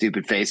and make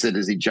stupid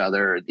faces at each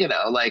other,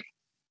 it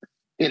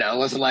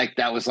wasn't like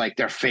that was like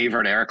their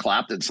favorite Eric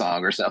Clapton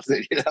song or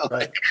something,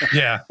 Right.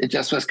 It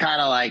just was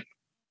kind of like,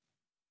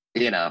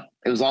 it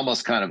was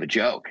almost kind of a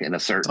joke in a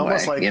certain way.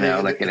 Like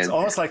it's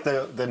almost like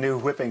the new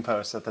whipping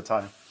post at the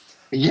time.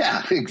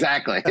 Yeah,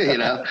 exactly.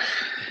 And I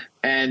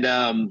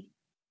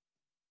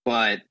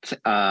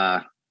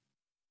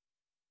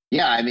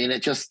mean,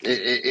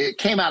 it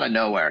came out of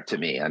nowhere to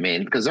me. I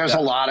mean, because there's a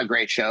lot of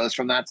great shows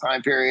from that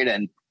time period,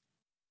 and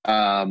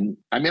I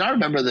mean, I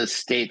remember the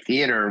State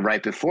Theater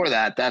right before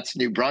that. That's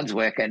New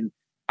Brunswick, and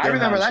I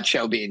remember that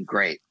show being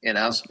great. It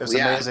was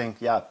amazing.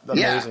 Yeah,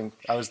 amazing.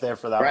 I was there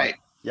for that one.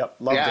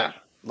 Yep,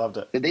 loved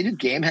it. Did they do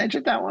Gamehenge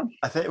at that one?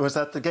 I think, was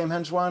that the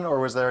Gamehenge one,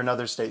 or was there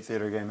another State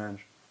Theater Gamehenge?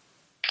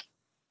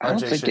 I don't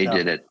think they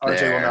did it RJ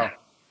there. will know.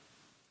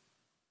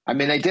 I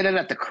mean, they did it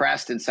at the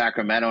Crest in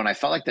Sacramento, and I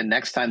felt like the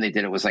next time they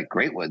did it was like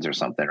Great Woods or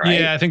something, right?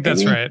 Yeah, I think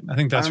that's right. I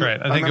think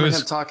I think it was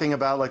him talking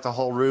about like the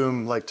whole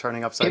room like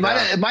turning upside down.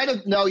 It might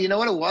have. No, you know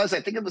what it was?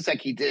 I think it was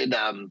like he did.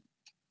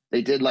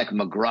 They did like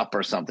McGrupp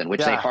or something,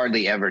 which they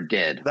hardly ever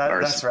did.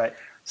 That's right.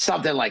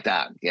 Something like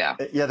that. Yeah.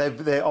 Yeah,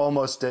 they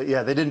almost did.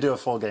 Yeah, they didn't do a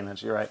full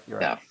Gamehenge. You're right.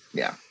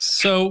 Yeah.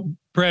 So,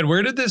 Brad,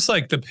 where did this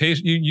like the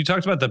patient? You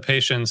talked about the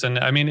patience, and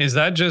I mean, is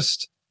that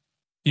just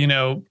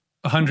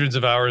hundreds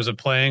of hours of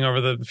playing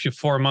over the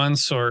 4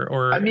 months,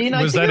 or I mean,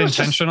 was that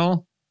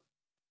intentional?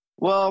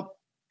 Well,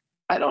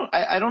 I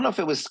don't know if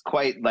it was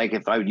quite like,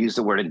 if I would use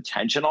the word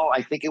intentional.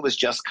 I think it was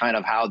just kind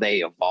of how they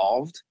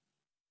evolved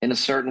in a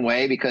certain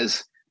way,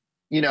 because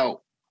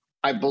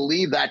I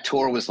believe that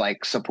tour was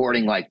like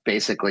supporting like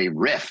basically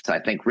Rift. I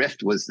think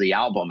Rift was the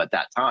album at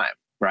that time,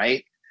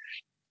 right?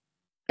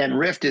 And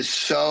Rift is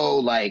so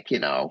like,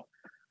 it's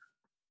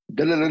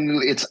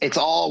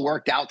all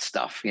worked out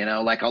stuff,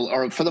 like,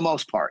 or for the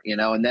most part,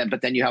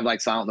 but then you have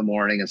like Silent in the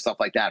Morning and stuff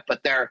like that.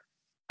 But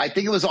I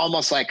think it was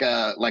almost like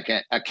a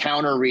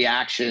counter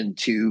reaction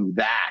to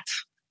that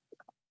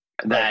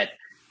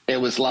it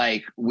was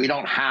like, we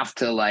don't have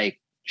to like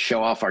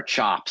show off our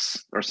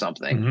chops or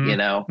something,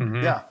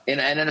 Mm-hmm. Yeah.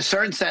 And in a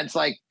certain sense,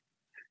 like,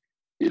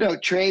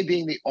 Trey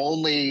being the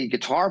only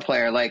guitar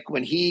player, like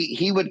when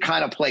he would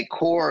kind of play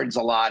chords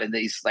a lot in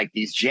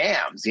these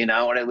jams, and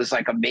it was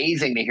like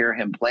amazing to hear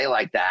him play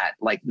like that,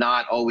 like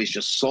not always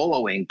just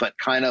soloing, but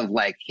kind of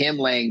like him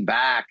laying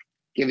back,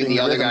 giving the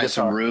other guys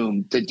some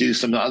room to do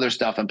some other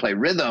stuff and play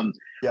rhythm.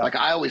 Yeah. Like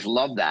I always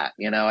loved that,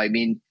 I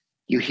mean,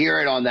 you hear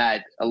it on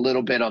that a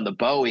little bit on the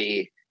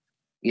Bowie,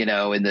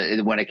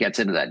 when it gets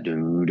into that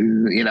doo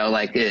doo,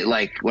 like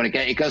when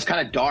it goes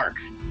kind of dark.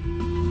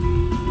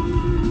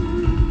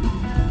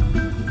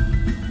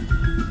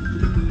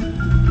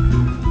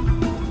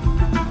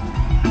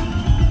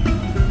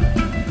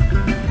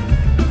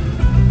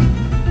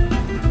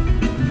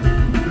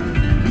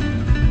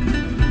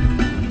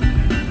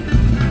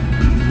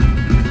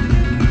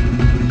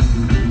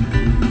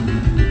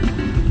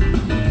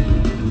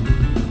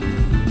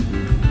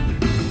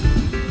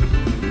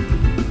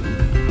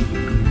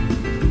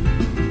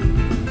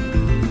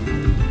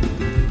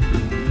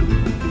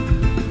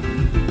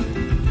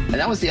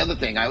 That was the other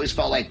thing. I always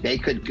felt like they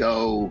could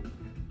go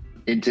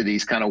into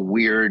these kind of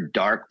weird,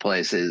 dark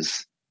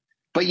places,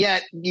 but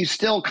yet you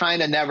still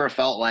kind of never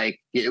felt like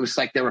it was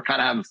like they were kind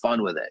of having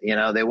fun with it.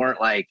 They weren't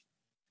like,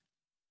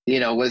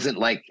 wasn't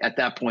like at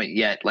that point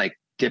yet, like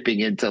dipping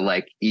into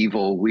like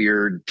evil,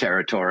 weird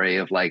territory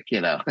of like,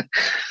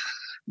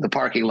 the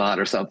parking lot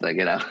or something,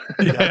 Yeah,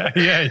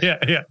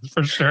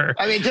 for sure.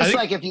 I mean,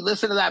 like if you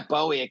listen to that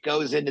Bowie, it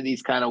goes into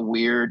these kind of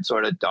weird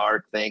sort of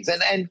dark things.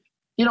 And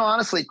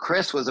honestly,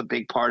 Chris was a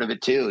big part of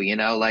it too,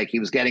 like he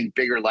was getting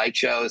bigger light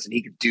shows and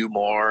he could do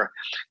more.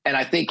 And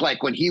I think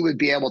like when he would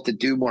be able to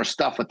do more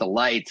stuff with the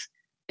lights,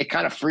 it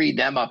kind of freed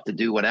them up to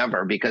do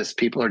whatever, because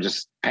people are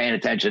just paying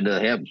attention to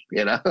him,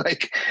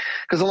 like,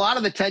 because a lot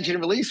of the Tension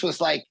Release was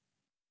like,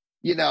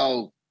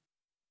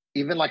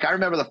 even like I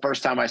remember the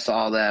first time I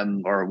saw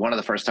them, or one of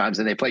the first times,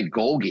 and they played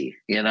Golgi,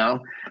 and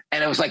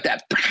it was like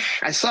that.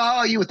 I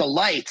saw you with the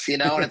lights,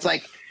 and it's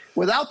like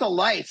without the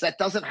lights, that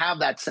doesn't have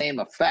that same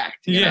effect.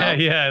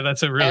 Yeah,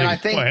 that's a really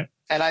good point.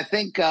 And I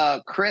think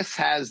Chris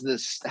has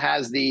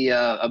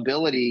the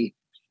ability,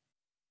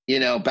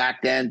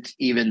 back then,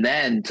 even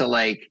then, to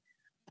like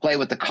play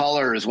with the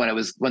colors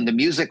when the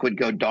music would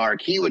go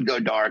dark, he would go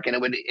dark, and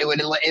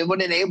it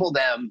would enable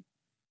them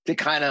to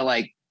kind of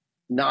like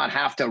not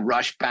have to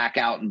rush back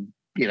out and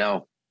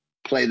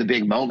play the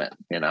big moment.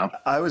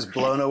 I was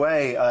blown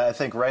away. I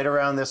think right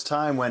around this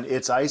time when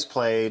It's Ice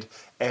played,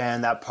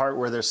 and that part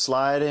where they're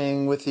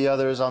sliding with the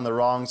others on the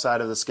wrong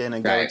side of the skin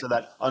and go into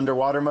that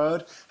underwater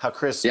mode, how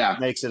Chris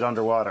makes it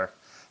underwater.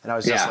 And I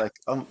was just like,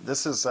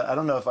 this is, I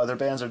don't know if other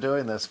bands are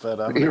doing this,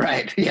 but you're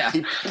right. Yeah.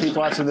 Keep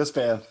watching this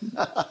band.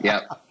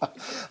 Yeah.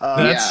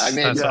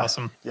 That's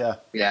awesome. Yeah.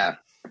 Yeah.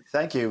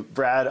 Thank you,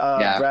 Brad.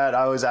 Brad,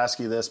 I always ask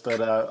you this, but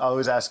I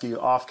always ask you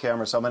off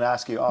camera. So I'm going to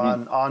ask you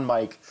on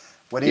mic.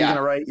 When are you going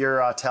to write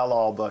your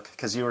tell-all book?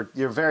 Because you're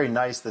very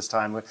nice this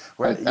time.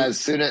 As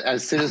soon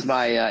as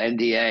my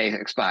NDA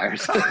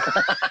expires.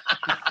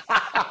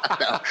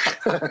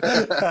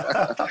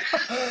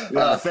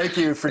 Thank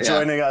you for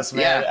joining us,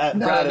 man. Yeah.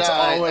 Brad, it's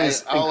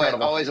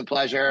always a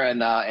pleasure,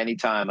 and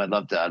anytime. I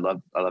love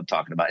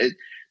talking about it.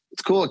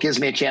 It's cool. It gives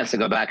me a chance to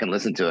go back and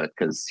listen to it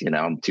because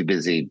I'm too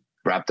busy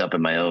wrapped up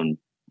in my own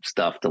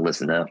stuff to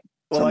listen to.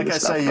 Well, like I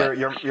say,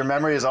 your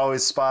memory is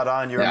always spot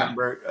on. You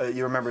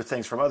remember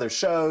things from other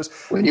shows.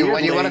 When you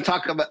want to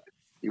talk about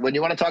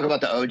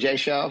the OJ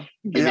show,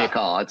 give me a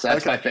call.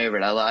 That's my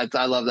favorite. I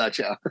love that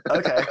show.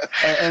 Okay,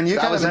 and you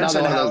kind of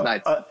mentioned how.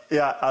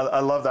 I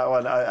love that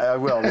one. I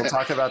will. We'll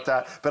talk about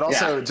that. But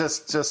also,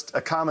 just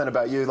a comment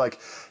about you. Like,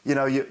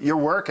 you're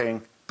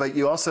working, but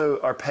you also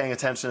are paying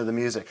attention to the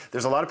music.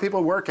 There's a lot of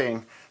people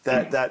working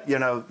that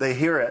they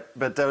hear it,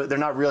 but they're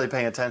not really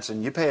paying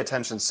attention. You pay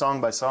attention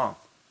song by song.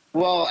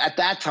 Well, at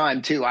that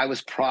time, too, I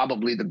was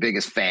probably the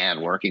biggest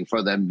fan working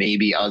for them,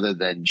 maybe other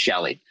than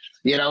Shelley.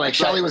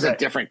 Shelley was a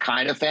different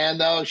kind of fan,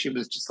 though. She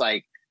was just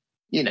like,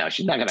 she's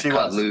not going to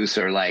cut loose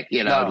or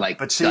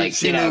but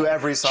she knew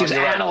every song. She was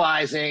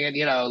analyzing and,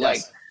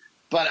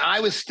 but I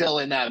was still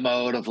in that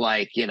mode of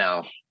wow.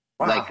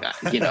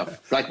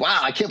 Wow,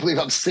 I can't believe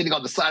I'm sitting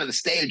on the side of the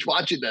stage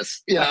watching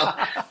this,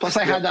 Plus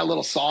I had that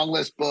little song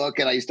list book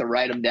and I used to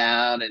write them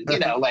down and,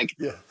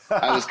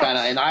 I was kind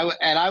of,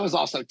 and I was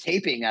also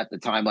taping at the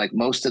time. Like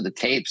most of the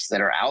tapes that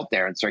are out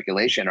there in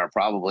circulation are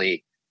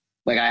probably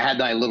like I had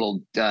my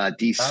little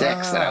D6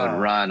 that I would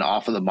run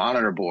off of the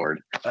monitor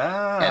board,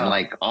 and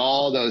like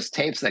all those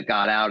tapes that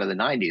got out in the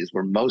 '90s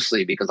were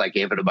mostly because I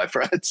gave it to my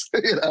friends.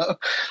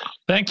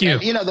 Thank you.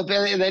 And,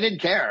 they didn't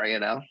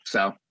care.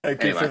 So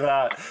thank you for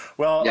that.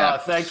 Well,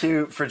 thank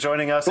you for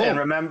joining us, and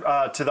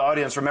remember to the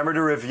audience, remember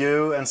to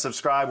review and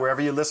subscribe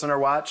wherever you listen or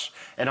watch.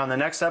 And on the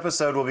next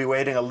episode, we'll be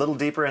wading a little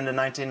deeper into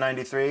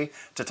 1993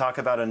 to talk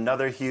about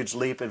another huge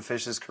leap in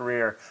Fish's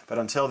career. But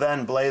until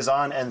then, blaze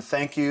on, and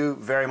thank you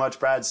very much,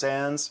 Brad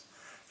Sands,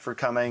 for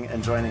coming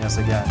and joining us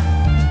again.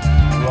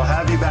 We'll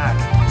have you back.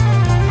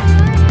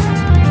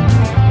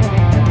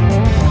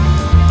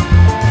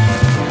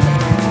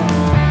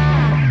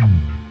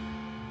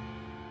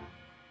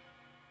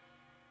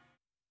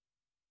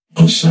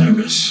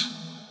 Osiris.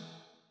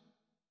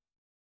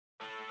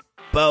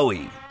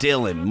 Bowie,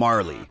 Dylan,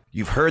 Marley.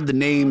 You've heard the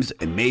names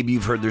and maybe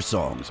you've heard their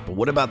songs, but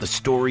what about the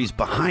stories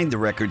behind the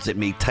records that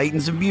made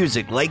titans of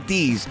music like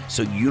these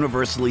so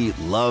universally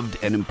loved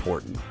and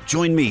important?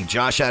 Join me,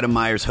 Josh Adam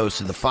Myers, host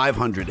of The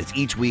 500, as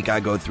each week I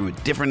go through a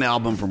different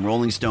album from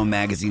Rolling Stone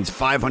magazine's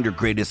 500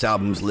 Greatest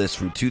Albums list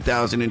from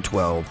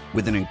 2012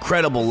 with an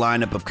incredible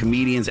lineup of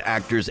comedians,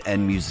 actors,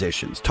 and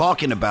musicians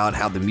talking about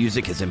how the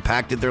music has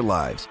impacted their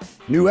lives.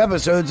 New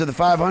episodes of The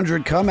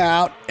 500 come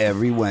out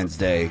every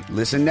Wednesday.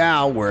 Listen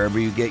now wherever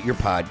you get your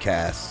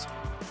podcasts.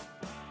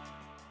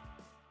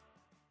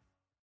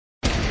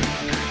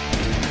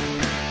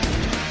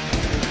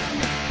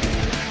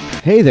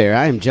 Hey there,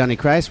 I am Johnny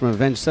Christ from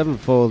Avenged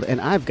Sevenfold, and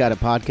I've got a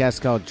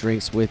podcast called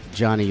Drinks with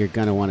Johnny you're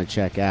going to want to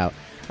check out.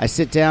 I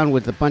sit down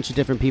with a bunch of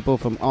different people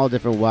from all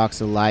different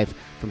walks of life,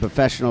 from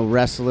professional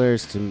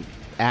wrestlers to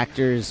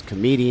actors,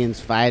 comedians,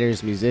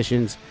 fighters,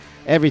 musicians,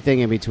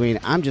 everything in between.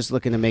 I'm just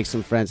looking to make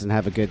some friends and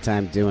have a good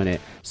time doing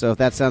it. So if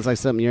that sounds like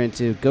something you're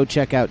into, go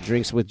check out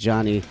Drinks with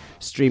Johnny,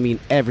 streaming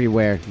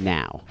everywhere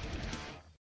now.